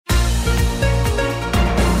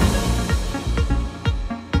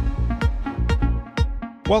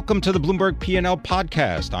Welcome to the Bloomberg P&L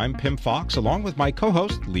podcast. I'm Pim Fox, along with my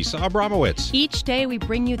co-host, Lisa Abramowitz. Each day, we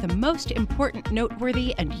bring you the most important,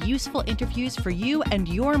 noteworthy, and useful interviews for you and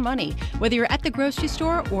your money, whether you're at the grocery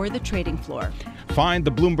store or the trading floor. Find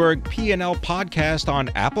the Bloomberg P&L podcast on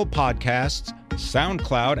Apple Podcasts,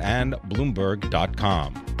 SoundCloud, and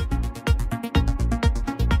Bloomberg.com.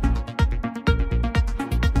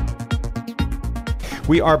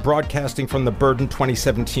 We are broadcasting from the Burden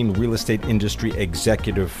 2017 Real Estate Industry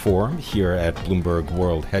Executive Forum here at Bloomberg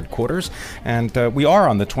World Headquarters. And we are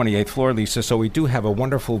on the 28th floor, Lisa, so we do have a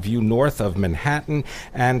wonderful view north of Manhattan.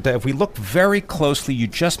 And if we look very closely, you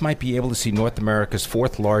just might be able to see North America's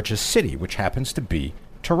fourth largest city, which happens to be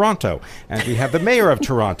Toronto. And we have the mayor of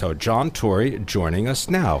Toronto, John Tory, joining us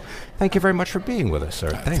now. Thank you very much for being with us,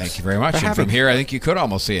 sir. Thanks. Thank you very much. And from here, I think you could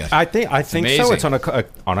almost see it. I think so. It's on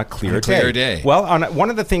a clear day. Well,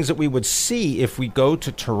 one of the things that we would see if we go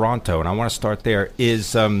to Toronto, and I want to start there,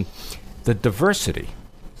 is the diversity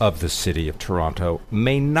of the city of Toronto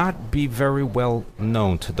may not be very well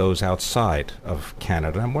known to those outside of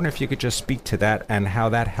Canada. I wonder if you could just speak to that and how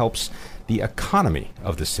that helps the economy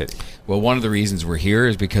of the city. Well, one of the reasons we're here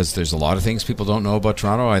is because there's a lot of things people don't know about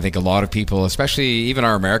Toronto. I think a lot of people, especially even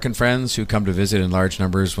our American friends who come to visit in large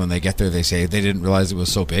numbers, when they get there, they say they didn't realize it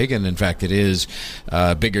was so big. And in fact, it is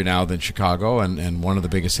bigger now than Chicago and one of the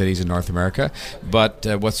biggest cities in North America. But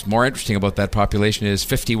what's more interesting about that population is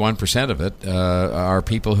 51% of it are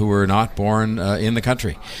people who were not born in the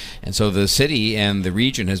country. And so the city and the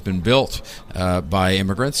region has been built by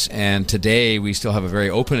immigrants. And today we still have a very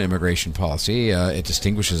open immigration policy. It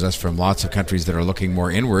distinguishes us from lots of countries that are looking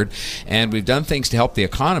more inward. And we've done things to help the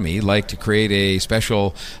economy, like to create a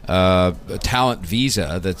special talent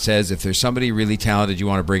visa that says if there's somebody really talented you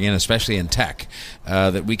want to bring in, especially in tech,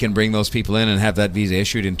 that we can bring those people in and have that visa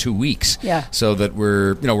issued in 2 weeks. Yeah. So that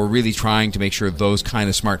we're really trying to make sure those kind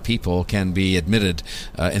of smart people can be admitted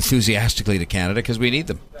enthusiastically to Canada because we need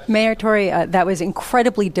them. Mayor Tory, that was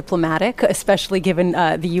incredibly diplomatic, especially given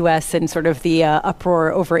the U.S. and sort of the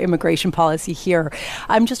uproar over immigration policy here.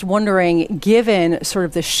 I'm just wondering, given sort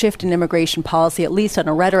of the shift in immigration policy, at least on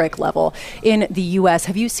a rhetoric level, in the U.S.,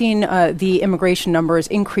 have you seen the immigration numbers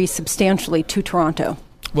increase substantially to Toronto?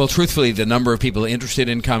 Well, truthfully, the number of people interested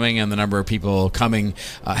in coming and the number of people coming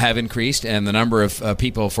have increased, and the number of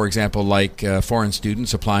people, for example, like foreign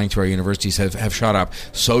students applying to our universities have shot up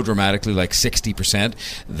so dramatically, like 60%,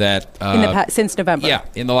 that since November. Yeah,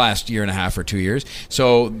 in the last year and a half or 2 years.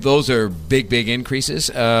 So those are big increases.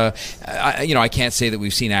 I can't say that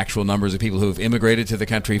we've seen actual numbers of people who have immigrated to the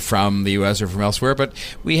country from the U.S. or from elsewhere, but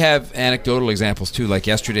we have anecdotal examples too. Like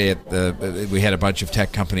yesterday, we had a bunch of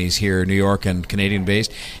tech companies here, New York and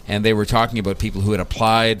Canadian-based. And they were talking about people who had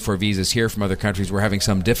applied for visas here from other countries were having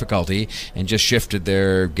some difficulty and just shifted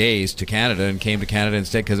their gaze to Canada and came to Canada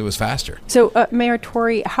instead because it was faster. So, Mayor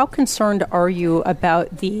Tory, how concerned are you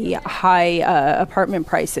about the high apartment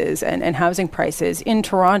prices and housing prices in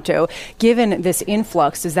Toronto, given this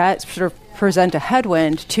influx? Does that sort of present a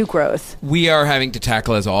headwind to growth? We are having to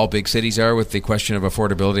tackle, as all big cities are, with the question of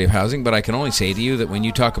affordability of housing. But I can only say to you that when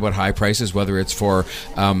you talk about high prices, whether it's for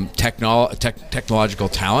technological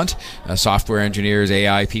talent, software engineers,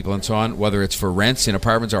 AI people, and so on, whether it's for rents in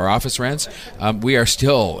apartments or office rents, we are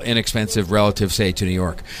still inexpensive relative, say, to New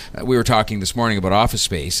York. We were talking this morning about office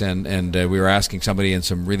space, and we were asking somebody in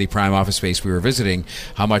some really prime office space we were visiting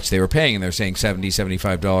how much they were paying, and they're saying $70,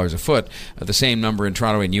 $75 a foot. The same number in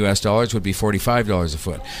Toronto in U.S. dollars would be $45 a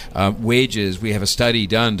foot. Wages, we have a study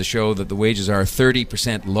done to show that the wages are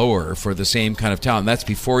 30% lower for the same kind of talent. That's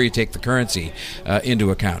before you take the currency into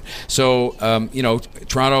account. So,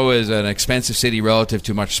 Toronto is an expensive city relative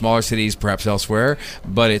to much smaller cities, perhaps elsewhere,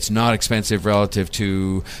 but it's not expensive relative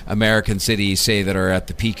to American cities, say, that are at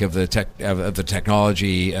the peak of the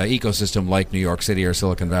technology ecosystem, like New York City or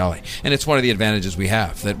Silicon Valley. And it's one of the advantages we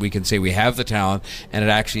have, that we can say we have the talent, and it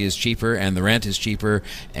actually is cheaper, and the rent is cheaper,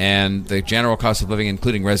 and the general cost of living,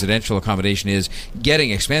 including residential accommodation, is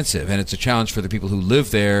getting expensive, and it's a challenge for the people who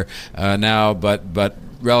live there now, but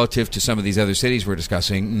relative to some of these other cities we're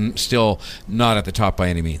discussing, still not at the top by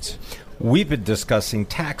any means. We've been discussing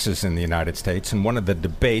taxes in the United States, and one of the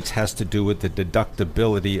debates has to do with the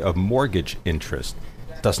deductibility of mortgage interest.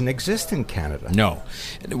 Doesn't exist in Canada. No.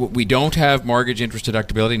 We don't have mortgage interest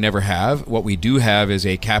deductibility, never have. What we do have is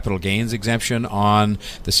a capital gains exemption on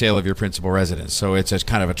the sale of your principal residence. So it's a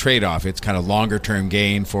kind of a trade-off. It's kind of longer-term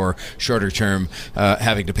gain for shorter-term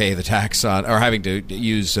having to pay the tax on, or having to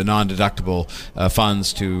use non-deductible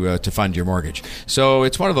funds to fund your mortgage. So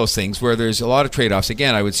it's one of those things where there's a lot of trade-offs.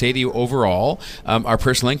 Again, I would say to you overall, our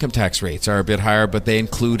personal income tax rates are a bit higher, but they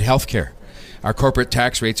include health care. our corporate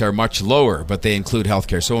tax rates are much lower, but they include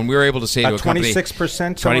healthcare. So when we were able to say to a company,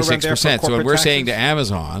 26%, 26%. So when we're saying to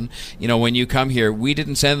Amazon, when you come here, we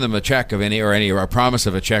didn't send them a check of any or a promise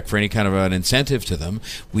of a check for any kind of an incentive to them.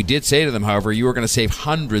 We did say to them, however, you are going to save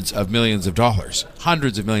hundreds of millions of dollars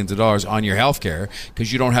on your healthcare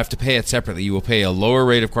because you don't have to pay it separately. You will pay a lower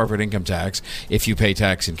rate of corporate income tax if you pay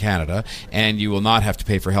tax in Canada, and you will not have to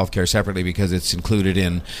pay for healthcare separately because it's included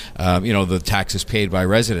in the taxes paid by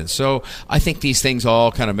residents. So I think these things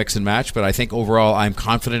all kind of mix and match, but I think overall I'm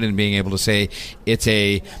confident in being able to say it's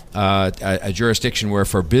a jurisdiction where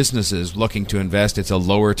for businesses looking to invest, it's a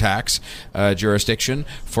lower tax jurisdiction.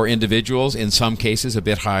 For individuals, in some cases, a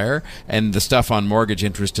bit higher. And the stuff on mortgage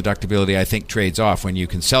interest deductibility, I think, trades off when you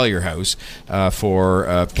can sell your house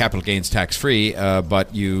for capital gains tax-free,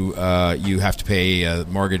 but you have to pay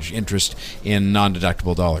mortgage interest in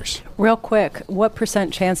non-deductible dollars. Real quick, what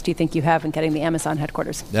 % chance do you think you have in getting the Amazon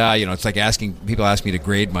headquarters? It's like people ask me to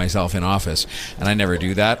grade myself in office, and I never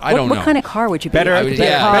do that. I don't know. What kind of car would you be?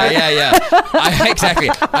 Exactly.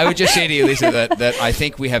 I would just say to you, Lisa, that I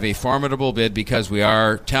think we have a formidable bid because we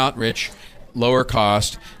are talent-rich, lower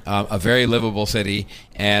cost, a very livable city,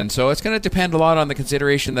 and so it's going to depend a lot on the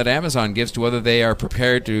consideration that Amazon gives to whether they are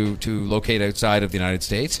prepared to locate outside of the United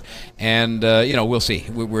States. And we'll see.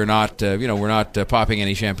 We're not popping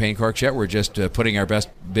any champagne corks yet. We're just putting our best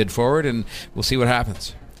bid forward, and we'll see what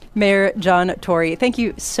happens. Mayor John Tory, thank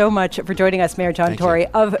you so much for joining us. Mayor John Tory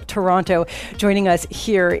of Toronto, joining us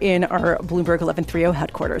here in our Bloomberg 1130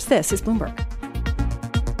 headquarters. This is Bloomberg.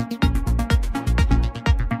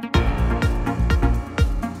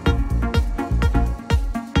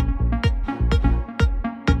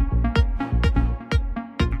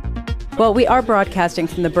 Well, we are broadcasting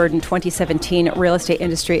from the Burden 2017 Real Estate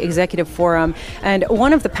Industry Executive Forum, and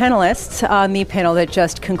one of the panelists on the panel that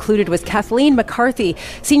just concluded was Kathleen McCarthy,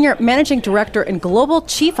 Senior Managing Director and Global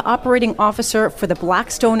Chief Operating Officer for the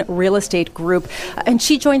Blackstone Real Estate Group, and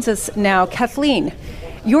she joins us now. Kathleen,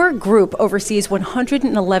 your group oversees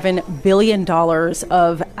 $111 billion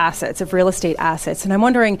of assets, of real estate assets. And I'm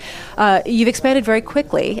wondering, you've expanded very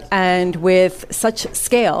quickly, and with such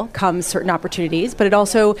scale comes certain opportunities, but it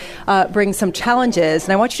also brings some challenges.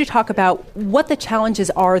 And I want you to talk about what the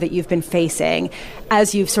challenges are that you've been facing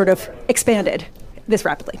as you've sort of expanded this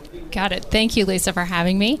rapidly. Got it. Thank you, Lisa, for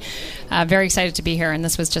having me. Very excited to be here, and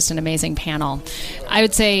this was just an amazing panel. I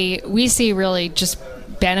would say we see really just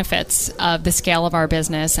benefits of the scale of our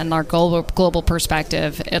business and our global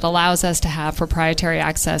perspective. It allows us to have proprietary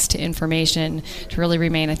access to information to really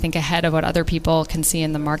remain, I think, ahead of what other people can see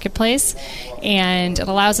in the marketplace. And it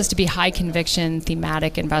allows us to be high conviction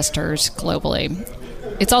thematic investors globally.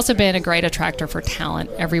 It's also been a great attractor for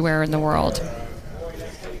talent everywhere in the world.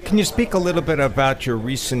 Can you speak a little bit about your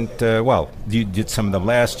recent, you did some of them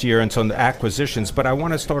last year and some acquisitions, but I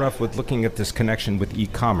want to start off with looking at this connection with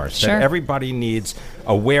e-commerce. Sure. That everybody needs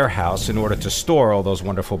a warehouse in order to store all those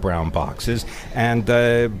wonderful brown boxes. And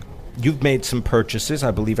you've made some purchases,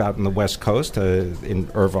 I believe, out in the West Coast,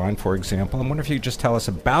 in Irvine, for example. I wonder if you could just tell us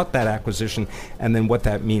about that acquisition and then what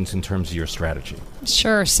that means in terms of your strategy.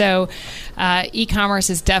 Sure. So e-commerce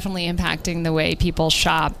is definitely impacting the way people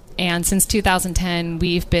shop. And since 2010,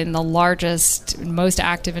 we've been the largest, most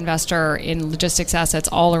active investor in logistics assets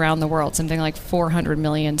all around the world, something like 400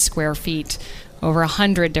 million square feet, over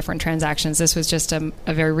 100 different transactions. This was just a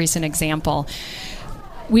very recent example.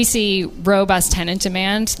 We see robust tenant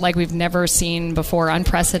demand like we've never seen before,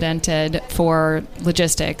 unprecedented for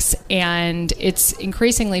logistics. And it's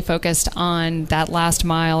increasingly focused on that last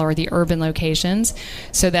mile or the urban locations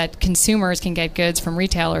so that consumers can get goods from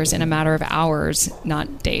retailers in a matter of hours,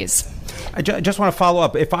 not days. I just want to follow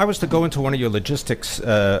up. If I was to go into one of your logistics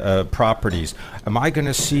properties, am I going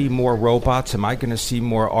to see more robots? Am I going to see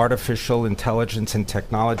more artificial intelligence and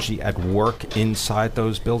technology at work inside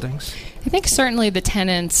those buildings? I think certainly the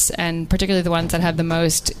tenants, and particularly the ones that have the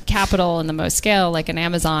most capital and the most scale, like an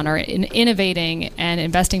Amazon, are innovating and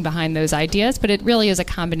investing behind those ideas. But it really is a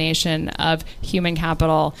combination of human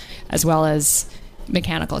capital as well as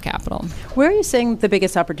mechanical capital. Where are you seeing the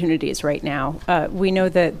biggest opportunities right now? We know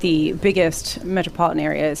that the biggest metropolitan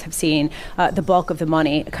areas have seen the bulk of the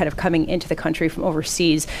money kind of coming into the country from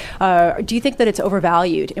overseas. Do you think that it's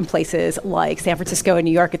overvalued in places like San Francisco and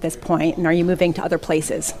New York at this point, and are you moving to other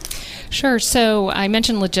places? Sure. So I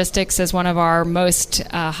mentioned logistics as one of our most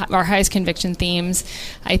our highest conviction themes.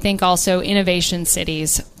 I think also innovation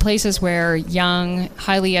cities, places where young,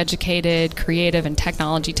 highly educated, creative, and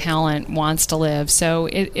technology talent wants to live. So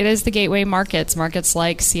it is the gateway markets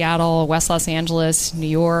like Seattle, West Los Angeles, New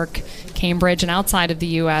York, Cambridge, and outside of the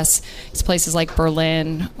U.S., it's places like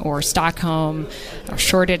Berlin or Stockholm or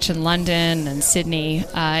Shoreditch in London and Sydney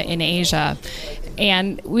in Asia.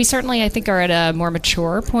 And we certainly, I think, are at a more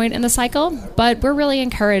mature point in the cycle, but we're really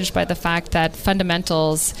encouraged by the fact that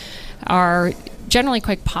fundamentals are generally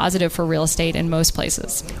quite positive for real estate in most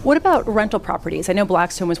places. What about rental properties? I know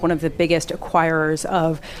Blackstone was one of the biggest acquirers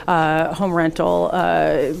of home rental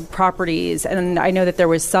properties, and I know that there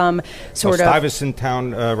was some sort of Stuyvesant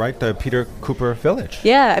Town, right? The Peter Cooper Village.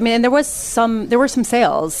 Yeah, I mean, and there were some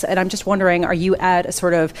sales, and I'm just wondering, are you at a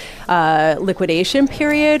sort of liquidation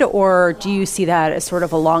period, or do you see that as sort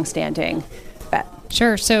of a long-standing bet?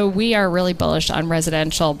 Sure. So we are really bullish on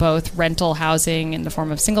residential, both rental housing in the form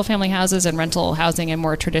of single-family houses and rental housing in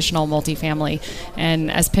more traditional multifamily. And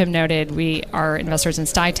as Pim noted, we are investors in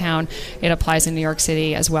Stuytown. It applies in New York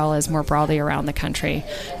City as well as more broadly around the country.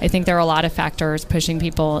 I think there are a lot of factors pushing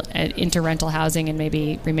people into rental housing and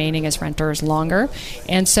maybe remaining as renters longer.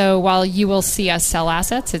 And so while you will see us sell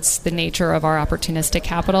assets, it's the nature of our opportunistic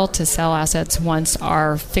capital to sell assets once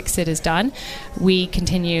our fix-it is done. We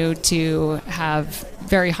continue to have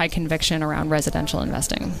very high conviction around residential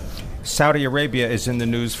investing. Saudi Arabia is in the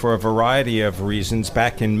news for a variety of reasons.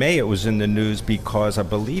 Back in May, it was in the news because I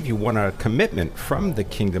believe you won a commitment from the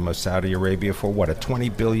Kingdom of Saudi Arabia for a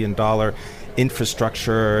 $20 billion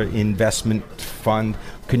infrastructure investment fund.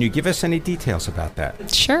 Can you give us any details about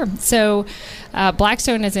that? Sure. So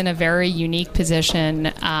Blackstone is in a very unique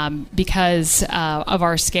position because of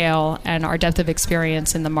our scale and our depth of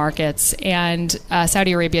experience in the markets. And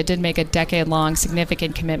Saudi Arabia did make a decade-long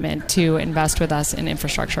significant commitment to invest with us in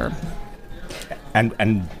infrastructure.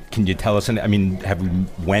 And can you tell us, when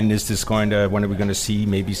are we going to see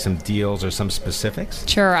maybe some deals or some specifics?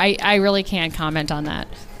 Sure. I really can't comment on that.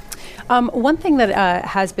 One thing that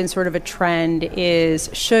has been sort of a trend is,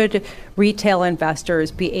 should retail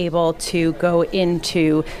investors be able to go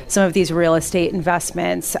into some of these real estate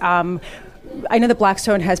investments? I know that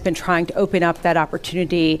Blackstone has been trying to open up that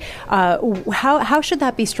opportunity. How should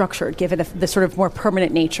that be structured, given the sort of more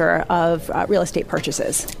permanent nature of real estate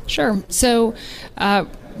purchases? Sure. So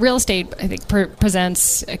real estate, I think,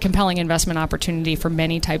 presents a compelling investment opportunity for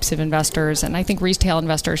many types of investors, and I think retail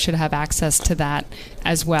investors should have access to that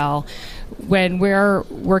as well. When we're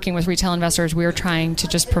working with retail investors, we're trying to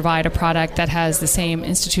just provide a product that has the same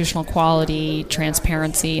institutional quality,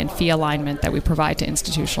 transparency, and fee alignment that we provide to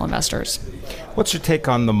institutional investors. What's your take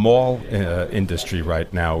on the mall industry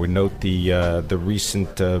right now? We note the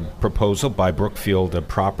recent proposal by Brookfield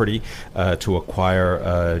Property to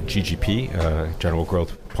acquire GGP, General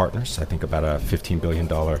Growth Partners, I think about a $15 billion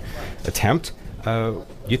attempt.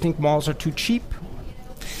 You think malls are too cheap?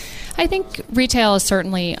 I think retail is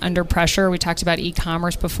certainly under pressure. We talked about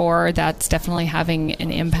e-commerce before. That's definitely having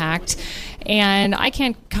an impact. And I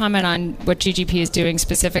can't comment on what GGP is doing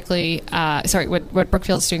specifically. What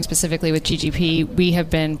Brookfield is doing specifically with GGP. We have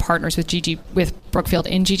been partners with Brookfield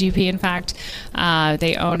in GGP, in fact.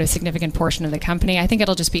 They own a significant portion of the company. I think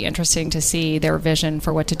it'll just be interesting to see their vision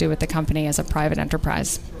for what to do with the company as a private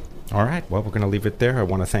enterprise. All right. Well, we're going to leave it there. I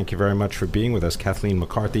want to thank you very much for being with us. Kathleen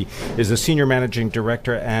McCarthy is the Senior Managing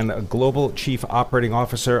Director and Global Chief Operating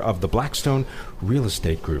Officer of the Blackstone Real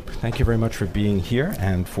Estate Group. Thank you very much for being here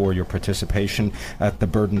and for your participation at the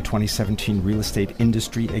Burden 2017 Real Estate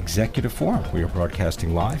Industry Executive Forum. We are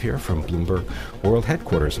broadcasting live here from Bloomberg World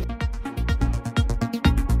Headquarters.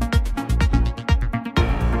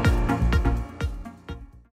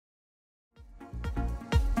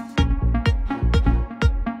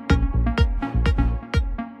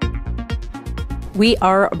 We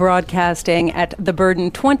are broadcasting at the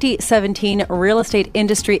Burden 2017 Real Estate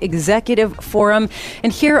Industry Executive Forum.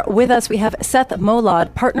 And here with us, we have Seth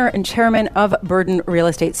Molad, partner and chairman of Burden Real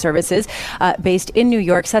Estate Services, based in New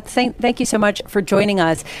York. Seth, thank you so much for joining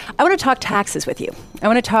us. I want to talk taxes with you. I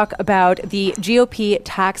want to talk about the GOP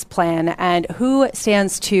tax plan and who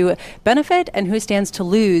stands to benefit and who stands to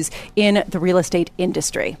lose in the real estate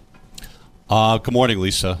industry. Good morning,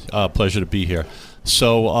 Lisa. Pleasure to be here.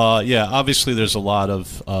 So, obviously there's a lot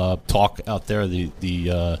of talk out there.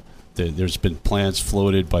 There's been plans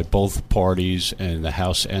floated by both parties in the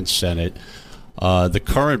House and Senate. The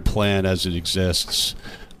current plan as it exists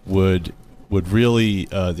would really,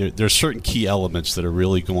 there's certain key elements that are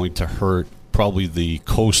really going to hurt probably the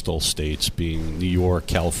coastal states, being New York,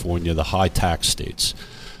 California, the high tax states.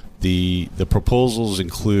 The proposals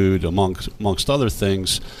include, amongst other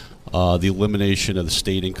things, the elimination of the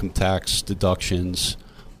state income tax deductions,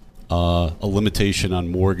 a limitation on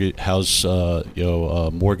mortgage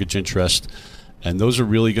interest, and those are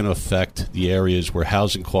really going to affect the areas where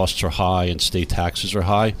housing costs are high and state taxes are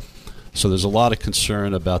high. So there's a lot of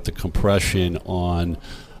concern about the compression on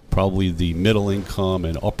probably the middle income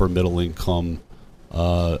and upper middle income,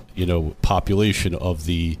 population of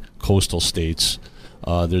the coastal states.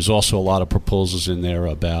 There's also a lot of proposals in there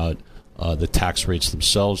about the tax rates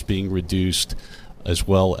themselves being reduced, as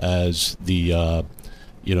well as the,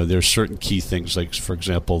 there's certain key things, like, for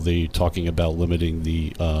example, they're talking about limiting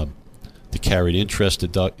the carried interest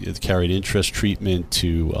treatment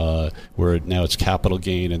to where now it's capital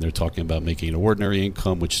gain, and they're talking about making it ordinary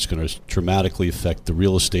income, which is going to dramatically affect the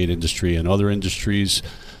real estate industry and other industries.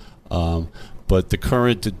 But the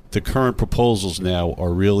current proposals now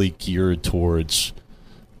are really geared towards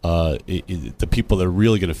the people that are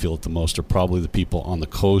really going to feel it the most are probably the people on the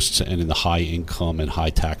coasts and in the high income and high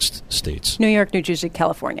taxed states. New York, New Jersey,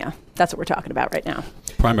 California. That's what we're talking about right now.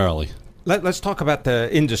 Primarily. Let's talk about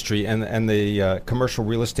the industry and the commercial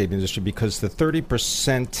real estate industry, because the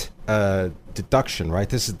 30% deduction, right?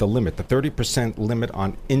 This is the limit, the 30% limit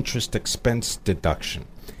on interest expense deduction.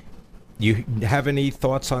 You have any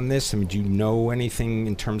thoughts on this? I mean, do you know anything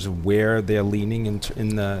in terms of where they're leaning in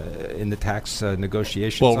the tax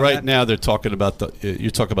negotiations? Well, right now they're talking about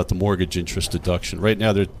the mortgage interest deduction. Right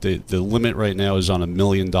now, the limit right now is on $1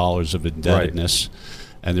 million of indebtedness. Right.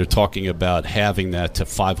 And they're talking about having that to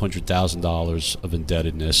 $500,000 of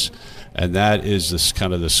indebtedness, and that is this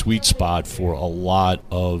kind of the sweet spot for a lot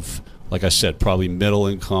of, like I said, probably middle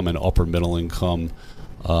income and upper middle income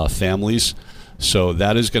families. So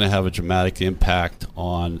that is going to have a dramatic impact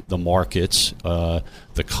on the markets, the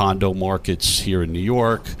condo markets here in New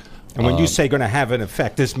York. And when you say going to have an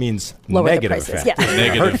effect, this means lower negative the prices, effect. Yeah.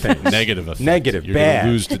 Negative effect. Negative, You're bad. going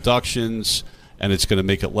to lose deductions, and it's going to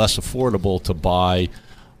make it less affordable to buy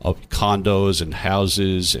condos and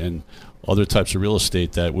houses and other types of real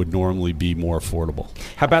estate that would normally be more affordable.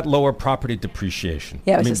 How about lower property depreciation?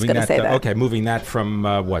 Yeah, I was just going to say that. Okay, moving that from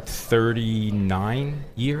 39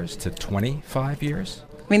 years to 25 years?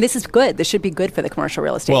 I mean, this is good. This should be good for the commercial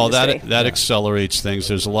real estate industry. Well, that accelerates things.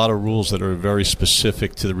 There's a lot of rules that are very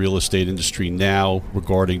specific to the real estate industry now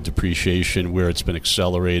regarding depreciation, where it's been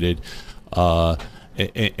accelerated.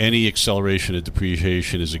 Any acceleration of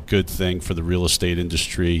depreciation is a good thing for the real estate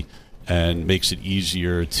industry and makes it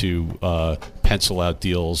easier to pencil out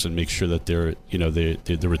deals and make sure that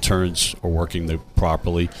the returns are working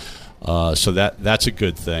properly. So that's a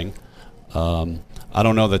good thing. I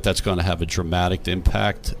don't know that that's going to have a dramatic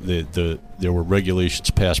impact. There were regulations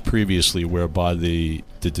passed previously whereby the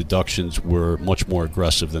deductions were much more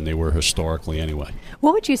aggressive than they were historically anyway.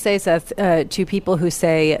 What would you say, Seth, to people who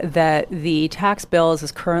say that the tax bills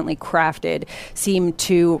as currently crafted seem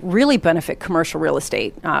to really benefit commercial real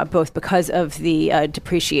estate, both because of the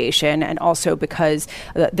depreciation and also because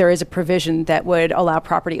there is a provision that would allow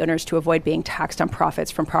property owners to avoid being taxed on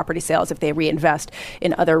profits from property sales if they reinvest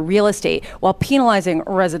in other real estate, while penalizing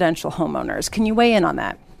residential homeowners? Can you weigh in on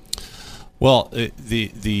that? Well, I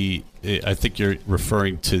think you're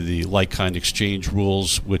referring to the like-kind exchange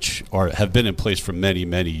rules, which have been in place for many,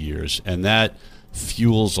 many years, and that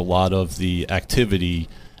fuels a lot of the activity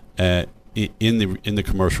in the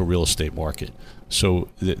commercial real estate market. So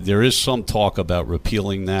there is some talk about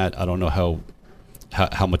repealing that. I don't know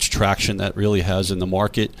how much traction that really has in the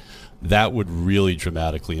market. That would really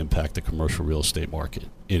dramatically impact the commercial real estate market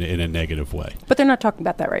in a negative way. But they're not talking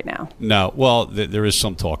about that right now. No, well, there is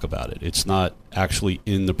some talk about it. It's not actually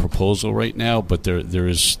in the proposal right now, but there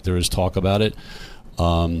is talk about it.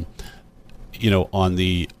 On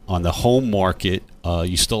the home market,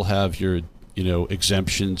 you still have your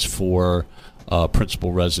exemptions for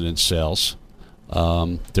principal residence sales.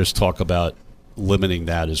 There's talk about limiting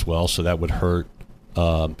that as well, so that would hurt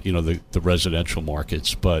the residential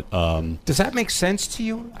markets. But does that make sense to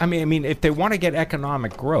you? I mean, if they want to get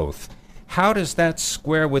economic growth, how does that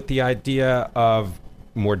square with the idea of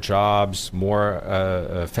more jobs, more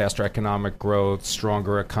faster economic growth,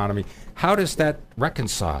 stronger economy? How does that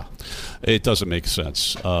reconcile? It doesn't make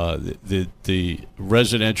sense. The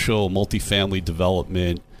residential multifamily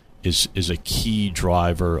development is a key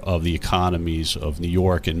driver of the economies of New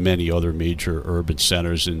York and many other major urban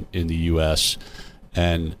centers in the U.S.,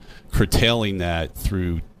 and curtailing that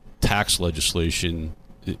through tax legislation,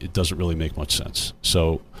 it doesn't really make much sense.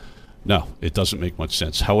 So, no, it doesn't make much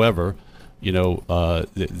sense. However,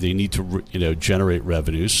 they need to generate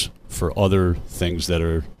revenues for other things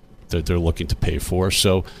that they're looking to pay for.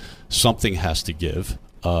 So, something has to give.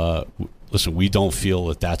 Listen, we don't feel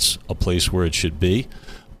that that's a place where it should be,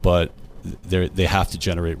 but they have to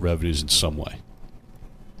generate revenues in some way.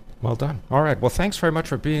 Well done. All right. Well, thanks very much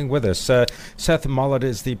for being with us. Seth Mollett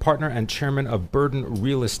is the partner and chairman of Burden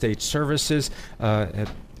Real Estate Services.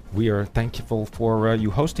 We are thankful for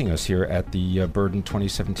you hosting us here at the Burden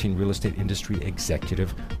 2017 Real Estate Industry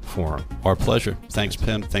Executive Forum. Our pleasure. Thanks,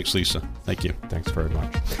 Pam. Thanks, Lisa. Thank you. Thanks very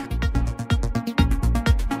much.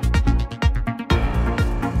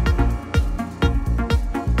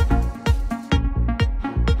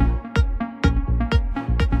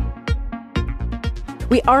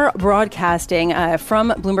 We are broadcasting from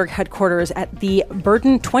Bloomberg headquarters at the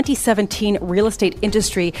Burden 2017 Real Estate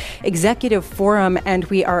Industry Executive Forum, and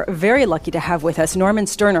we are very lucky to have with us Norman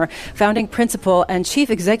Sterner, founding principal and chief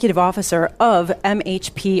executive officer of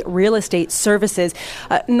MHP Real Estate Services.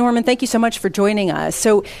 Norman, thank you so much for joining us.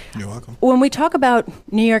 So, you're welcome. When we talk about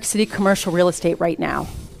New York City commercial real estate right now,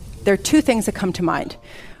 there are two things that come to mind.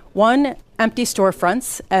 One, empty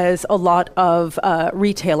storefronts, as a lot of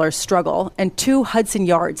retailers struggle, and two, Hudson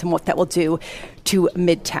Yards and what that will do to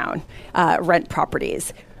Midtown rent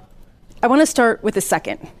properties. I want to start with the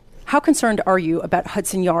second. How concerned are you about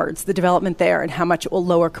Hudson Yards, the development there, and how much it will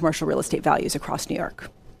lower commercial real estate values across New York?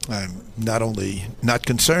 I'm not only not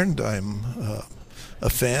concerned, I'm a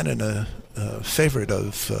fan and a favorite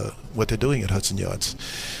of what they're doing at Hudson Yards.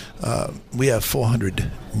 We have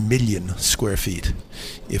 400 million square feet.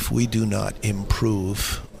 If we do not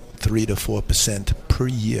improve 3 to 4% per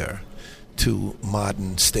year to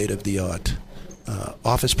modern, state-of-the-art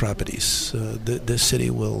office properties, the city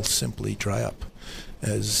will simply dry up,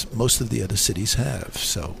 as most of the other cities have.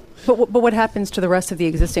 So, But what happens to the rest of the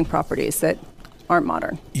existing properties that aren't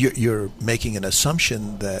modern? You're making an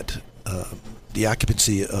assumption that the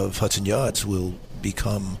occupancy of Hudson Yards will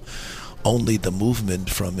become only the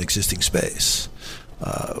movement from existing space.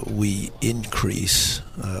 We increase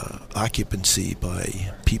occupancy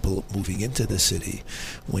by people moving into the city.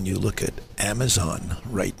 When you look at Amazon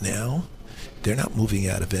right now, they're not moving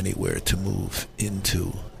out of anywhere to move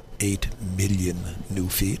into 8 million new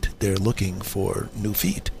feet. They're looking for new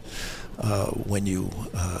feet. When you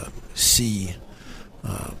see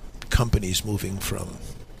companies moving from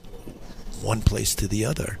one place to the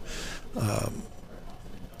other,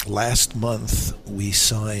 last month, we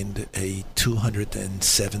signed a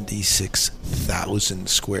 276,000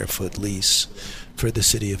 square foot lease for the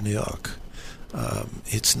city of New York.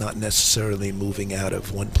 It's not necessarily moving out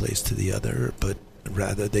of one place to the other, but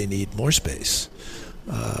rather they need more space.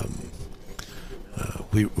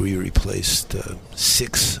 We replaced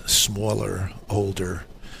 6 smaller, older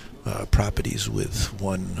properties with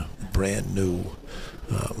one brand new,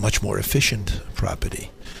 much more efficient property.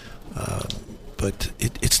 But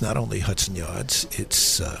it's not only Hudson Yards.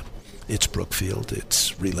 It's Brookfield.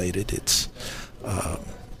 It's related. It's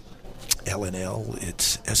L&L.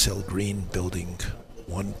 It's SL Green building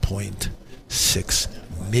 1.6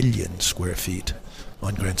 million square feet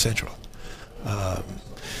on Grand Central.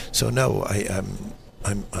 So no,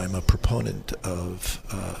 I'm a proponent of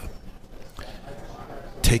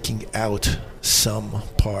taking out some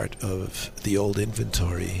part of the old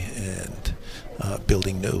inventory and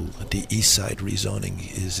building new. The East Side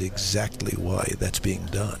rezoning is exactly why that's being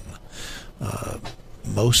done.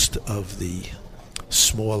 Most of the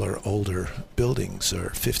smaller, older buildings are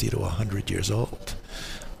 50 to 100 years old.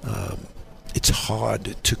 It's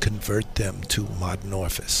hard to convert them to modern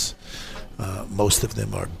office. Most of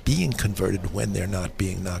them are being converted when they're not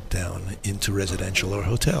being knocked down into residential or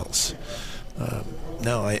hotels.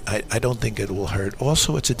 No, I don't think it will hurt.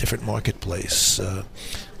 Also, it's a different marketplace.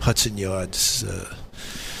 Hudson Yards,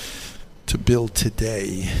 to build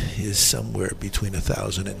today, is somewhere between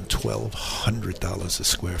 $1,000 and $1,200 a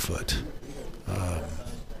square foot.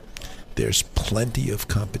 There's plenty of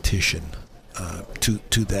competition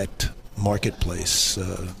to that marketplace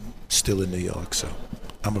still in New York, so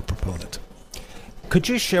I'm a proponent. Could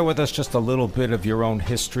you share with us just a little bit of your own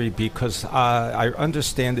history? Because I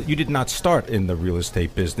understand that you did not start in the real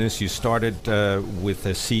estate business. You started with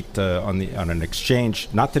a seat on an exchange,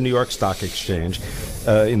 not the New York Stock Exchange,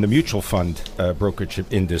 in the mutual fund brokerage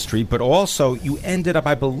industry, but also you ended up,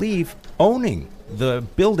 I believe, owning the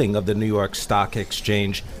building of the New York Stock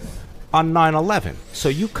Exchange on 9/11. So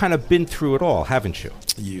you've kind of been through it all, haven't you?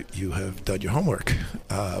 You have done your homework.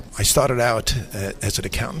 I started out as an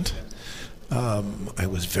accountant. I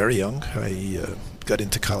was very young. I got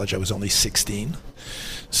into college. I was only 16.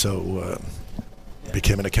 So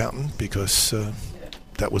became an accountant because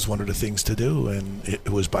that was one of the things to do. And it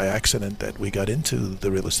was by accident that we got into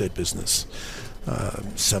the real estate business.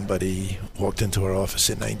 Somebody walked into our office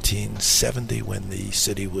in 1970 when the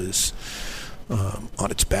city was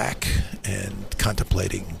on its back and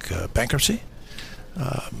contemplating bankruptcy.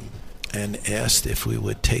 and asked if we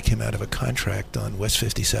would take him out of a contract on West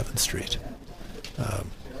 57th Street.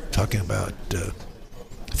 Talking about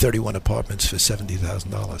 31 apartments for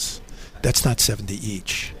 $70,000. That's not 70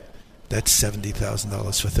 each. That's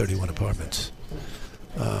 $70,000 for 31 apartments.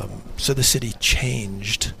 So the city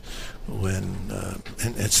changed when,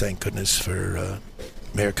 and thank goodness for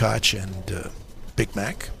Mayor Koch and Big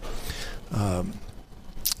Mac.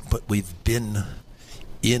 But we've been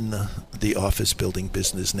in the office building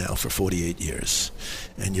business now for 48 years.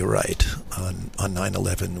 And you're right, on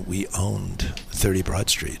 9/11 we owned 30 Broad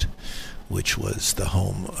Street, which was the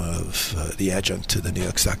home of the adjunct to the New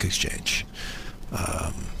York Stock Exchange.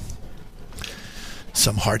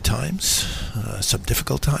 Some hard times, some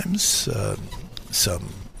difficult times,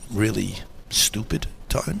 some really stupid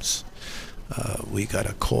times. We got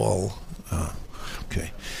a call.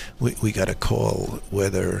 We got a call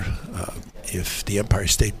whether if the Empire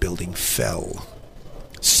State Building fell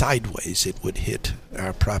sideways, it would hit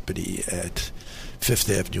our property at 5th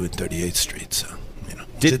Avenue and 38th Street. So,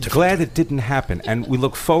 glad it didn't happen, and we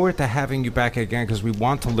look forward to having you back again because we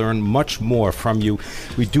want to learn much more from you.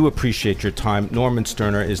 We do appreciate your time. Norman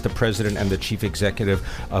Sterner is the president and the chief executive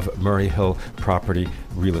of Murray Hill Property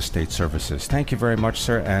Real Estate Services. Thank you very much,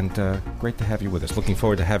 sir, and great to have you with us. Looking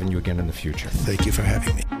forward to having you again in the future. Thank you for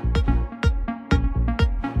having me.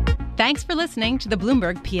 Thanks for listening to the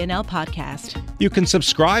Bloomberg P&L podcast. You can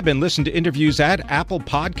subscribe and listen to interviews at Apple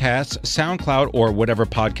Podcasts, SoundCloud, or whatever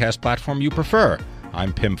podcast platform you prefer.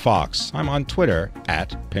 I'm Pim Fox. I'm on Twitter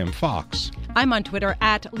at Pim Fox. I'm on Twitter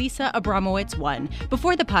at Lisa Abramowitz1.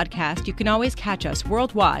 Before the podcast, you can always catch us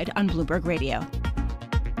worldwide on Bloomberg Radio.